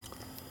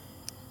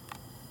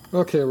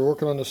Okay, we're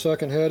working on the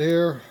second head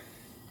here.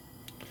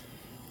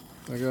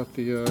 I got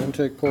the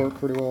intake port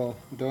pretty well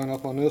done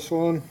up on this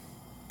one.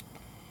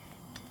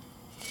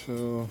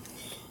 So,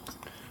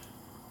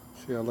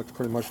 see, it looks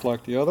pretty much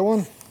like the other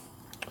one.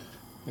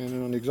 And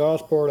then on the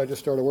exhaust port, I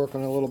just started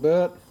working on it a little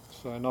bit.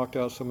 So I knocked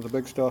out some of the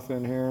big stuff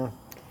in here.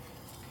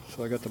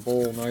 So I got the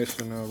bowl nice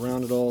and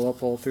rounded all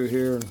up all through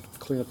here, and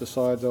clean up the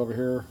sides over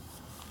here.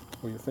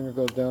 Where your finger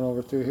goes down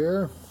over through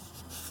here.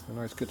 A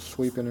nice good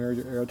sweeping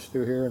edge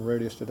through here, and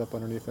radiused it up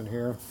underneath in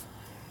here.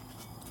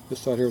 This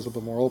side here is a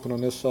little bit more open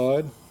on this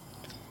side.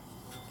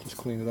 Just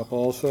clean it up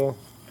also.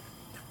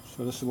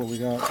 So this is what we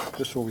got.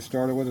 This is what we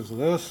started with, is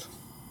this.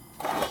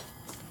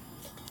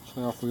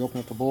 So now if we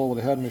open up the bowl with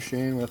a head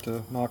machine, we have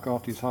to knock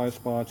off these high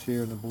spots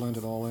here and then blend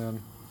it all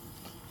in.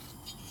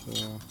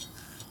 So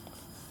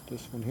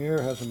this one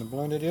here hasn't been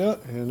blended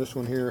yet, and this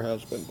one here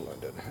has been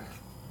blended.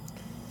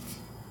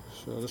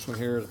 So this one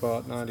here is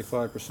about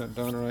 95%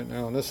 done right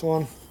now on this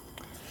one.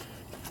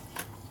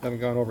 Haven't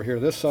gone over here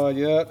to this side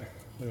yet.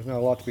 There's not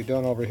a lot to be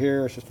done over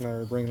here. It's just a matter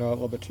of bringing it out a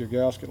little bit to your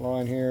gasket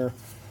line here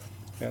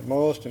at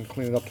most, and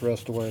clean it up the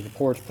rest of the way. The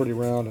port's pretty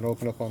round and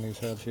open up on these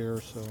heads here,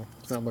 so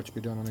it's not much to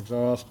be done on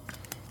exhaust.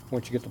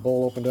 Once you get the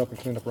bowl opened up and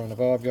cleaned up around the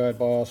valve guide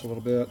boss a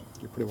little bit,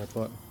 you're pretty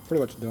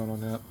much done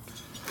on that.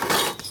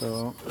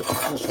 So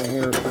this one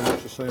here is pretty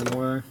much the same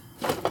way.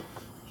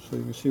 So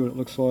you can see what it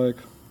looks like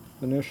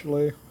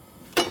initially.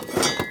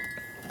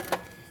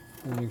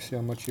 And you can see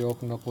how much you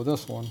open up with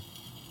this one.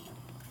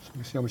 So you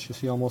can see how much you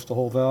see almost the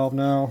whole valve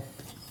now.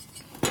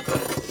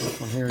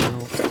 This one here you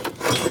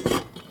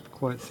don't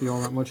quite see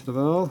all that much of the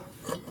valve.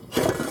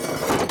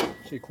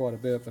 See quite a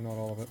bit, but not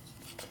all of it.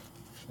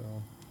 So,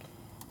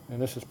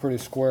 and this is pretty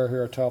square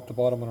here top to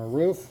bottom on our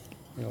roof.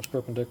 You know, it's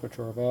perpendicular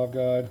to our valve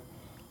guide.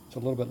 It's a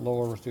little bit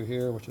lower through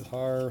here, which is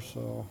higher,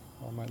 so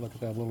I might look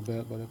at that a little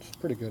bit, but it's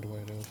pretty good the way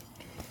it is.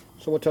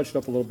 So we'll touch it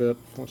up a little bit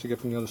once you get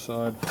from the other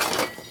side.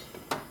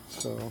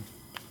 So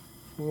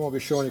we won't be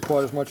showing you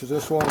quite as much as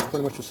this one. It's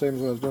pretty much the same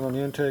as what I was doing on the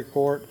intake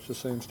port. It's the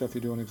same stuff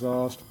you do on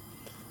exhaust.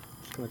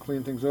 Just going to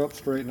clean things up,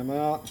 straighten them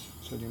out,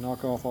 so you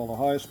knock off all the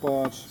high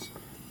spots,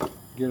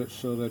 get it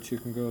so that you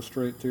can go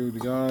straight through the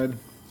guide.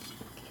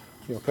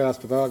 You know,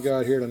 past the valve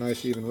guide here at a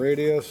nice even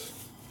radius,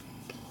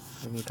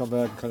 and you come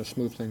back and kind of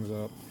smooth things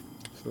up.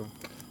 So, all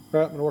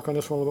right, I'm going to work on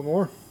this one a little bit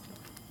more.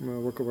 I'm going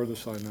to work over this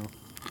side now.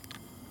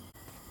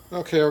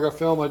 Okay, I've got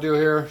film I do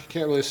here. You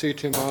can't really see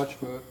too much,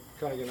 but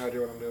kind of get an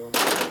idea what I'm doing.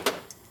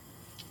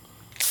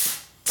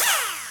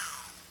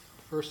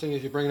 First thing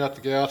is you bring out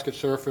the gasket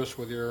surface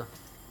with your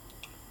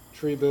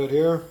tree bit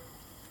here.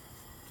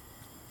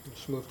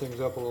 Smooth things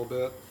up a little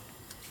bit.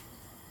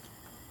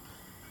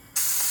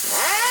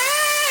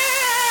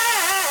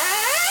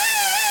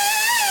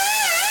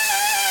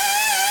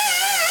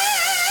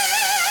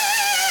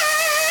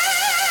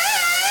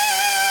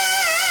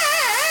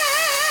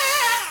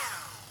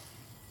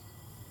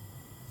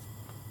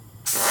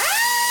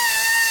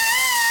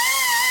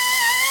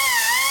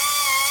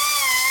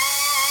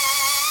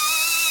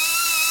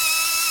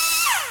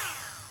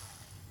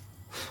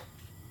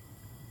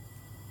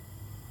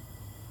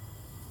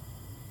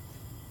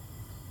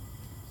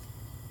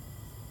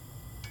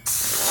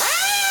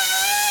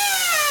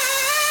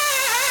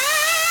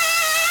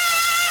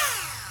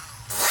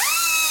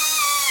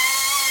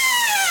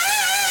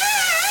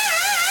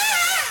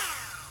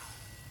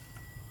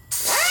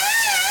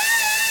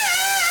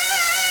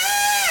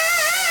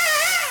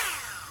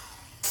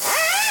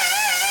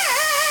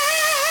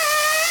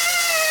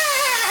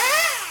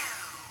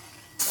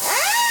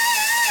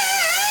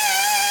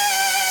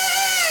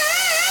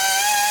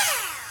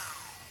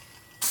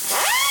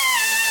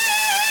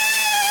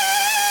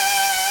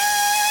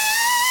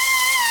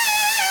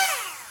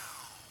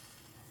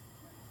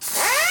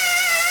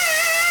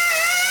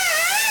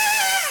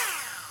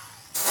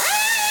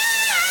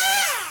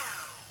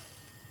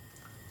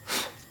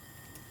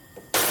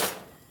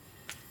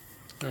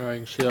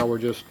 Alright, you can see how we're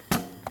just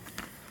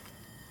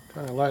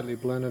kind of lightly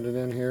blending it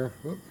in here.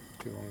 Oop,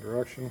 too long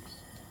direction.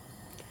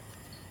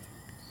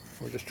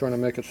 We're just trying to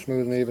make it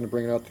smooth and even to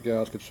bring it out the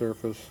gasket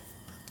surface.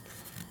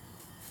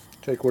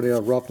 Take what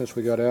roughness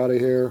we got out of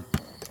here.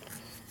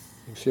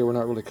 You can see we're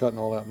not really cutting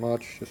all that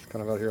much, just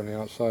kind of out here on the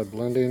outside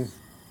blending.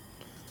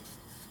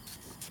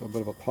 So a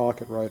bit of a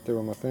pocket right there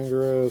where my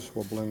finger is.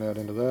 We'll blend that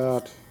into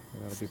that,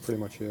 and that'll be pretty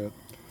much it.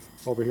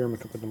 Over here I'm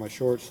going to put to my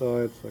short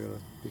side, so I got to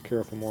be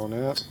careful more on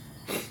that.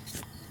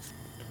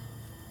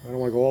 I don't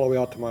want to go all the way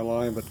out to my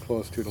line, but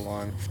close to the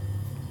line.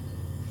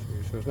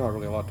 See, so there's not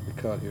really a lot to be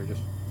cut here,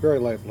 just very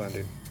light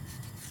blending.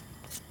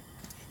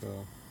 So,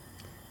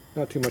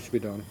 not too much to be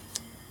done.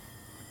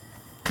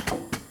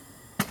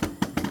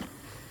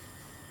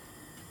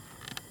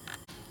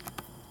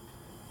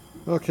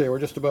 Okay, we're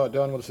just about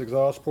done with this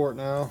exhaust port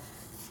now.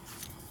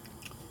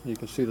 You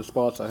can see the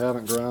spots I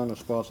haven't ground, the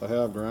spots I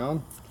have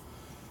ground.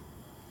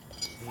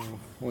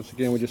 Once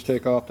again, we just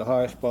take off the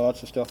high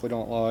spots, the stuff we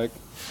don't like.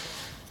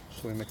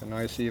 So we make a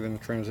nice even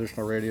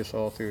transitional radius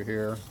all through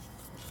here,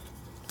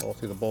 all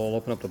through the bowl.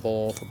 Open up the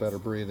bowl for better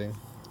breathing.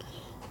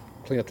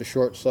 clean up the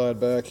short side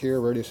back here,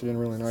 radius it in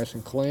really nice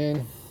and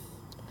clean.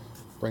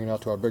 Bring it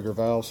out to our bigger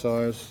valve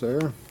size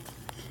there.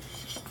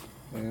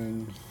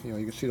 And you know,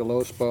 you can see the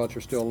low spots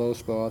are still low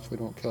spots. We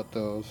don't cut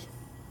those.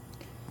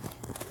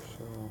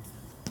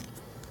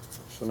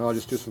 So now I'll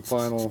just do some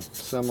final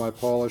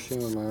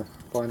semi-polishing with my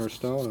finer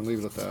stone and leave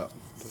it at that.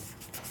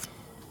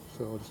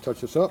 So I'll just touch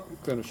this up and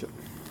finish it.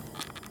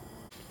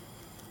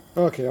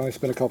 Okay, I only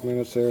spent a couple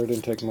minutes there. It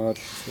didn't take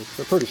much.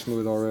 They're pretty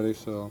smooth already,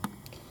 so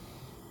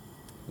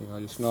you know,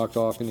 I just knocked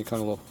off any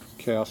kind of little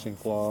casting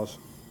flaws.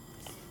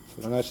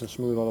 So they're nice and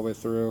smooth all the way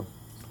through.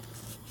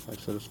 Like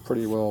I said, it's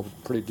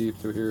pretty deep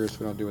through here,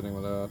 so we don't do anything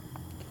with that.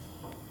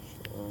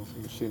 So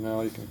you can see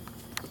now you can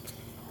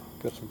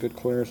get some good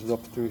clearances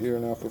up through here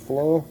now for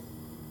flow.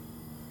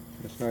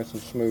 It's nice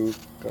and smooth.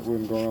 Got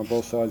room going on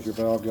both sides of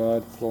your valve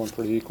guide, flowing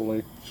pretty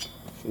equally.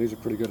 So these are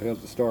pretty good heads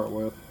to start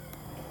with.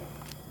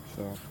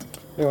 So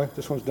anyway,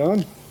 this one's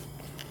done.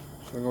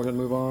 So I'm going to go ahead and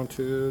move on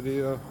to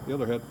the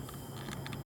other head.